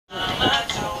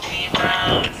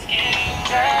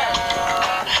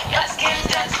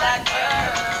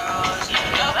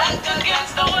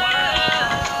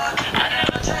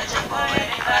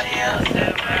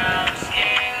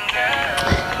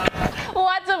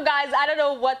guys, I don't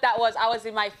know what that was. I was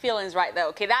in my feelings right there.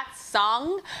 Okay, that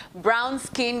song, Brown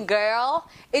Skin Girl,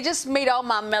 it just made all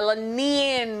my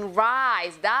melanin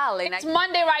rise, darling. It's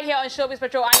Monday right here on ShowBiz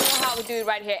Patrol. I know how we do it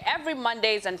right here every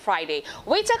Mondays and Friday.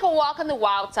 We take a walk on the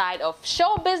wild side of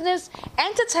show business,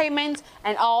 entertainment,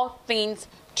 and all things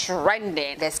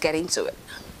trending. Let's get into it.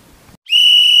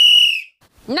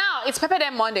 Now, it's Pepper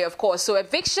Dem Monday, of course, so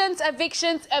evictions. So the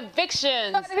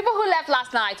people who left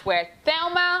last night were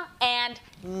Thelma and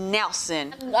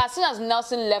Nelson. As soon as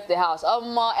Nelson left the house,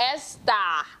 Esther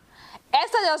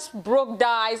just broke down.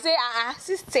 I say,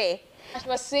 sister. She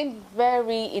was seen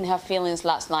very in her feelings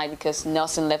last night because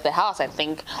Nelson left the house, I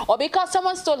think, or because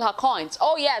someone stole her coins.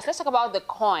 Oh yes, let's talk about the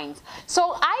coins.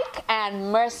 So Ike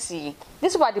and Mercy,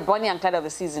 this is about the Bonnie and Clyde of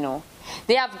the season.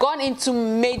 They have gone into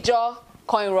major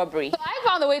coin robbery. So I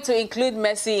found a way to include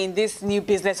Mercy in this new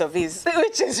business of his,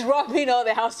 which is robbing all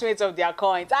the housemates of their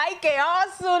coins. I can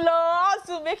also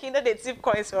make the thief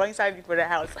coins for inside people in the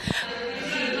house.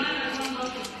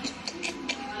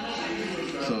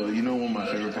 So you know what my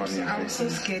favorite part of your I'm so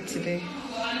scared today.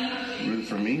 Really,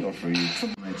 for me or for you?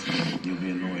 You'll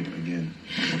be annoyed again.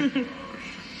 Let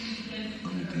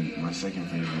me think. My second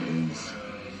favorite is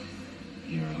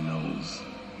your nose.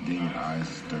 Then your eyes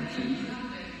is third favorite.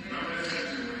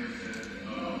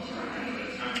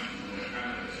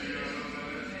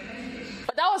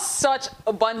 That was such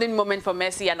a bonding moment for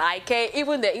Mercy and Ike.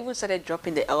 Even they even started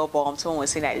dropping the L-bomb. Someone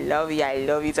was saying, I love you,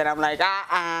 and I'm like,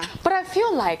 But I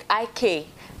feel like Ike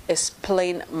is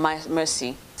playing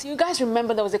Mercy. So you guys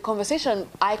remember there was a conversation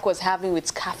Ike was having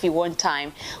with Kathy one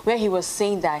time where he was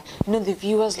saying that, you know, the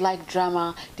viewers like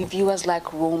drama, the viewers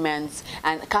like romance,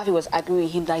 and Kathy was agreeing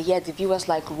with him that, yeah, the viewers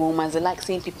like romance, they like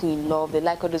seeing people in love, they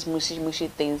like all those mushy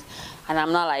things. And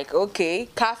I'm not like, okay,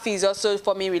 Kathy is also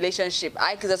forming relationship,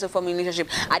 Ike is also forming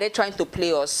relationship. Are they trying to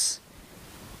play us?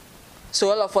 So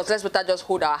all of us, let's better just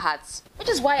hold our hearts. Which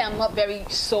is why I'm not very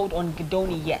sold on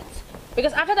Gidoni yet.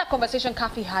 Because after that conversation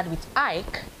Kathy had with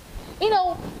Ike, you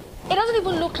know, it doesn't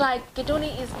even look like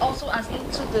Gidoni is also as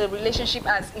into the relationship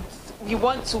as we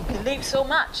want to believe so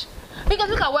much. Because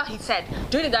look at what he said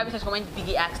during the diabetes when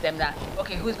Biggie asked them that,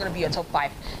 okay, who's going to be your top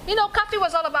 5? You know, Kathy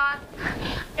was all about,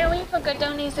 a win for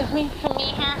Gidoni is a win for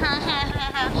me.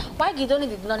 Why Gidoni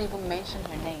did not even mention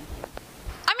her name?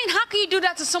 I mean, how can you do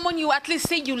that to someone you at least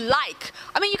say you like?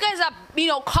 I mean, you guys are, you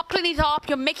know, coupling it up.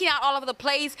 You're making out all over the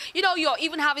place. You know, you're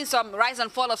even having some rise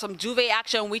and fall of some Juve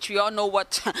action, which we all know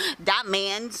what that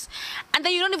means. And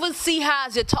then you don't even see her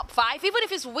as your top 5, even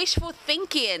if it's wishful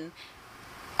thinking.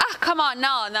 Come on,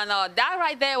 no. That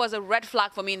right there was a red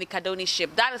flag for me in the Kadoni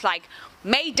ship. That is like,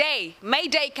 Mayday,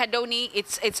 Kadoni.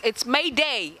 It's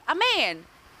Mayday. Amen.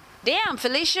 Damn,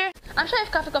 Felicia. I'm sure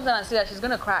if Kathy comes down and says that, she's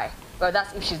gonna cry. But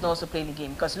that's if she's not also playing the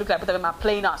game. Because look like both of them are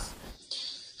playing us.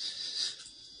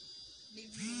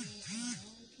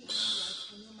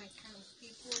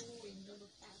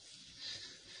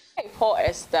 Hey, poor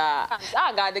Esther.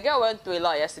 God, the girl went through a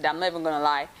lot yesterday. I'm not even gonna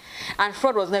lie. And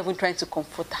Fraud was not even trying to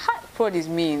comfort her. Fraud is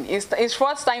mean. It's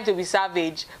Fraud's time to be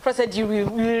savage. Fraud said, you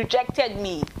rejected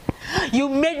me. You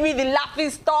made me the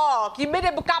laughing stock. You made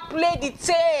Ebuka play the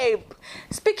tape.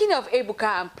 Speaking of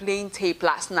Ebuka and playing tape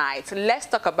last night, let's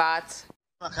talk about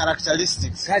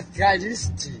characteristics.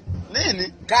 Characteristics.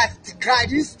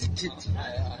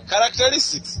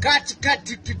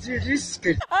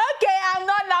 Okay, I'm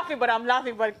not laughing, but I'm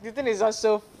laughing. But the thing is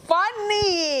also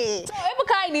funny. So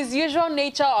Ebuka, in his usual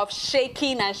nature of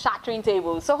shaking and shattering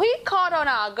tables, so he called on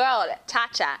our girl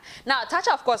Tacha. Now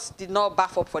Tacha, of course, did not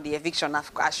baff up for the eviction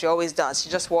as she always does. She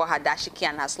just wore her dashiki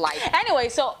and her slide. Anyway,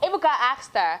 so Ebuka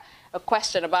asked her a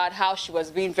question about how she was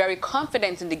being very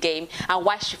confident in the game and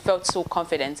why she felt so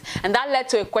confident, and that led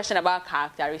to a question about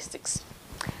characteristics.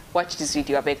 Watch this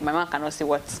video, I beg. My mom cannot see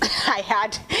what I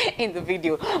had in the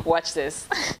video. Watch this.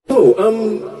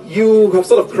 So, you have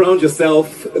sort of crowned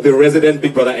yourself the resident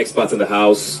Big Brother expert in the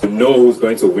house. You know who's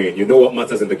going to win. You know what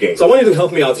matters in the game. So I want you to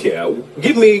help me out here.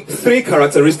 Give me 3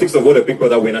 characteristics of what a Big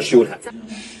Brother winner should have.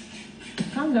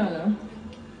 Calm down now.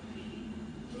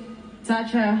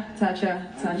 Tacha.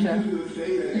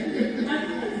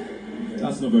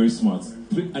 That's not very smart.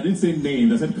 I didn't say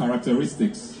names, I said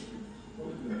characteristics.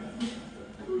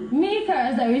 Me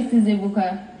characteristics,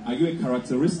 Ebuka. Are you a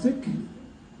characteristic?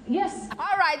 Yes.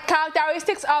 All right,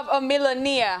 characteristics of a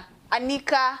millionaire.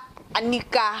 Anika.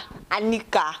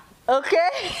 Okay?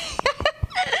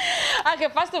 Okay,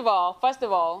 first of all,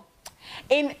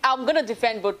 I'm going to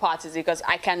defend both parties because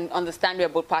I can understand where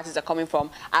both parties are coming from.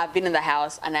 I've been in the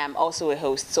house and I'm also a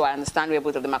host, so I understand where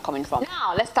both of them are coming from.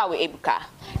 Now, let's start with Ebuka.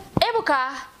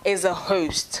 Ebuka is a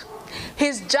host.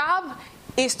 His job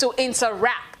is to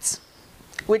interact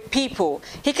with people.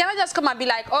 He cannot just come and be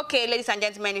like, okay, ladies and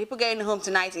gentlemen, people getting home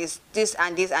tonight is this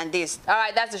and this and this. All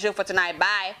right, that's the show for tonight.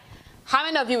 Bye. How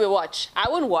many of you will watch? I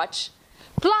wouldn't watch.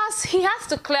 Plus, he has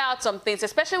to clear out some things,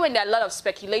 especially when there are a lot of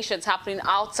speculations happening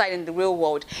outside in the real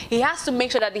world. He has to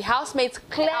make sure that the housemates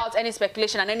clear out any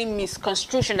speculation and any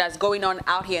misconstruction that's going on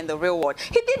out here in the real world.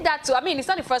 He did that to, I mean, it's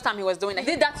not the first time he was doing that.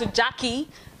 He did that to Jackie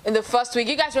in the first week.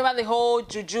 You guys remember the whole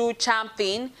Juju charm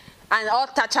thing? And all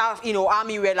Tacha,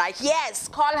 army were like, yes,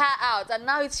 call her out. And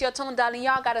now it's your turn, darling.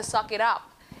 Y'all got to suck it up.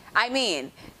 I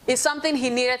mean, it's something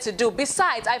he needed to do.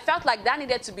 Besides, I felt like that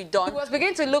needed to be done. It was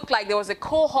beginning to look like there was a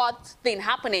cohort thing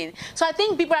happening. So I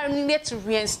think people needed to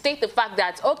reinstate the fact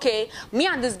that, okay, me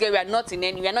and this girl, we are not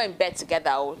in bed together.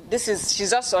 Oh, she's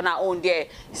just on her own there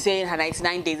saying her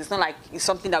 99 days. It's not like it's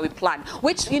something that we plan.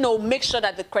 Which, makes sure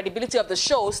that the credibility of the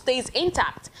show stays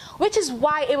intact. Which is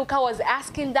why Ebuka was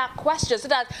asking that question. So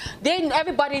that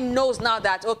everybody knows now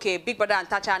that, okay, Big Brother and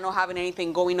Tacha are not having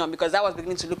anything going on. Because that was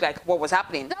beginning to look like what was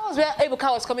happening. That was where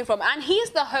Ebuka was coming from, and he's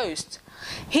the host.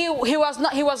 He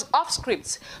was off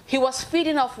script. He was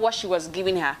feeding off what she was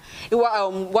giving her.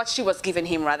 What she was giving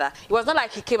him rather. It was not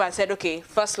like he came and said, okay,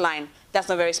 first line, that's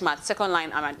not very smart. Second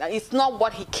line, it's not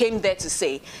what he came there to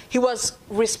say. He was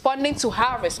responding to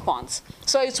her response.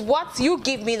 So it's what you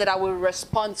give me that I will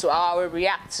respond to, or I will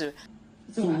react to.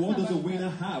 So what does the winner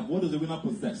have? What does the winner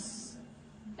possess?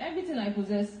 Everything I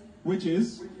possess. Which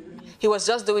is? He was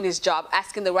just doing his job,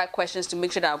 asking the right questions to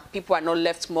make sure that people are not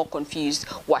left more confused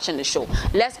watching the show.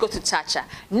 Let's go to Tacha.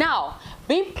 Now,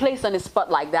 being placed on the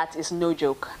spot like that is no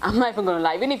joke. I'm not even going to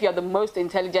lie. Even if you're the most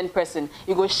intelligent person,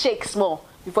 you go shake small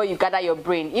before you gather your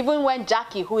brain. Even when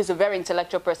Jackie, who is a very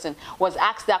intellectual person, was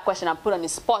asked that question and put on the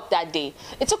spot that day,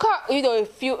 it took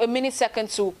her a minute second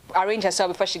to arrange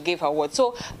herself before she gave her word.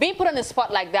 So being put on the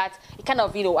spot like that, it kind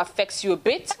of affects you a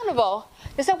bit. Second of all,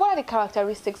 they said, what are the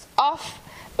characteristics of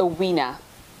a winner?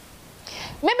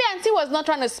 Maybe Auntie was not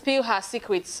trying to spill her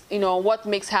secrets, what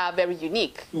makes her very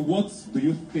unique. So what do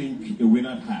you think a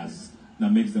winner has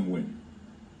that makes them win?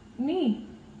 Me.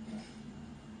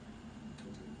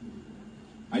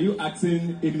 Are you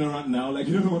acting ignorant now, like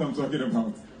you don't know what I'm talking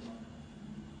about?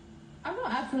 I'm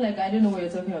not acting like I don't know what you're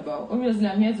talking about. Obviously,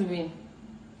 I'm here to win.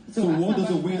 So what does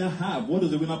a winner have? What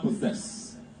does a winner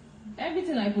possess?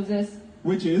 Everything I possess.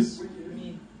 Which is?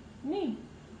 Me.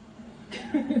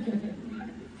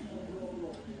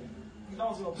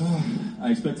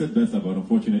 I expected better, but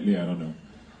unfortunately, I don't know.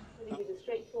 He's a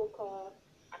straight talker.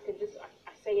 I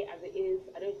say it as it is.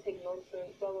 I don't take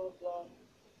nonsense. Blah blah blah.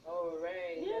 Oh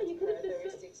right. Yeah, you could have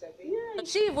characteristics of it. Yeah.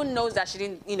 She even knows that she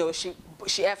didn't,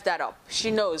 she effed that up.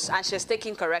 She knows, and she's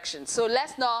taking corrections. So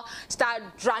let's not start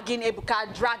dragging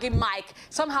Ebuka, dragging Mike.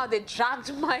 Somehow they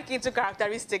dragged Mike into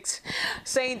characteristics,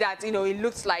 saying that, it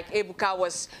looks like Ebuka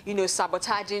was,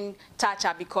 sabotaging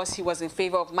Tacha because he was in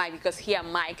favor of Mike, because he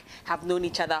and Mike have known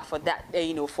each other for that,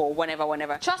 for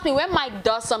whenever. Trust me, when Mike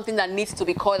does something that needs to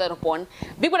be called out upon,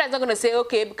 people are not going to say,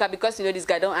 okay, Ebuka, because, this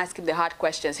guy, don't ask him the hard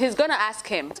questions. He's going to ask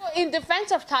him. So in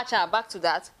defense of Tacha, back to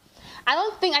that,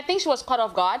 I think she was caught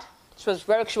off guard. She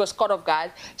was caught off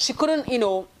guard. She couldn't,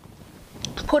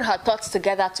 put her thoughts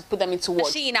together to put them into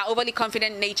words. She, in her overly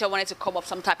confident nature, wanted to come up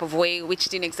some type of way, which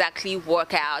didn't exactly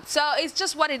work out. So it's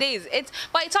just what it is.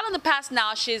 But it's all in the past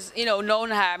now. She's, known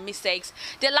her mistakes.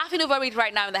 They're laughing over it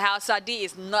right now in the house. Sadi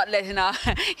is not letting her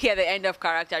hear the end of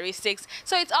characteristics.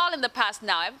 So it's all in the past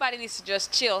now. Everybody needs to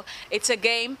just chill. It's a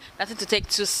game, nothing to take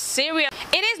too serious.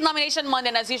 It is nomination Monday,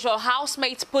 and as usual,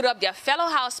 housemates put up their fellow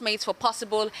housemates for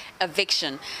possible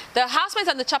eviction. The housemates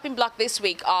on the chopping block this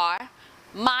week are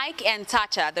Mike and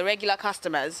Tacha, the regular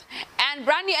customers, and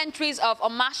brand new entries of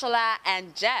Omashola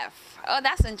and Jeff. Oh,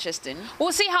 that's interesting.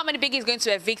 We'll see how many Biggie is going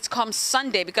to evict come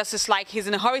Sunday, because it's like he's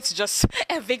in a hurry to just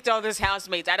evict all these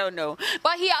housemates. I don't know.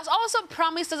 But he has also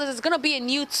promised us that there's going to be a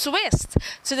new twist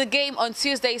to the game on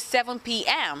Tuesday, 7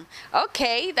 p.m.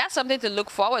 Okay, that's something to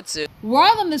look forward to.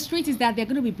 Word on the street is that they're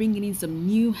going to be bringing in some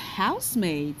new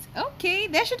housemates. Okay,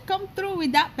 they should come through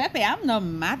with that Pepe. I'm not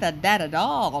mad at that at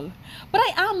all. But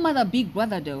I am mad at Big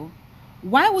Brother though.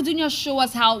 Why wouldn't you show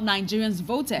us how Nigerians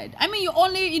voted? I mean, you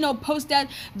only, posted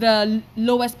the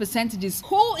lowest percentages.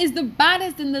 Who is the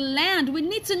baddest in the land? We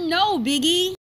need to know, Biggie.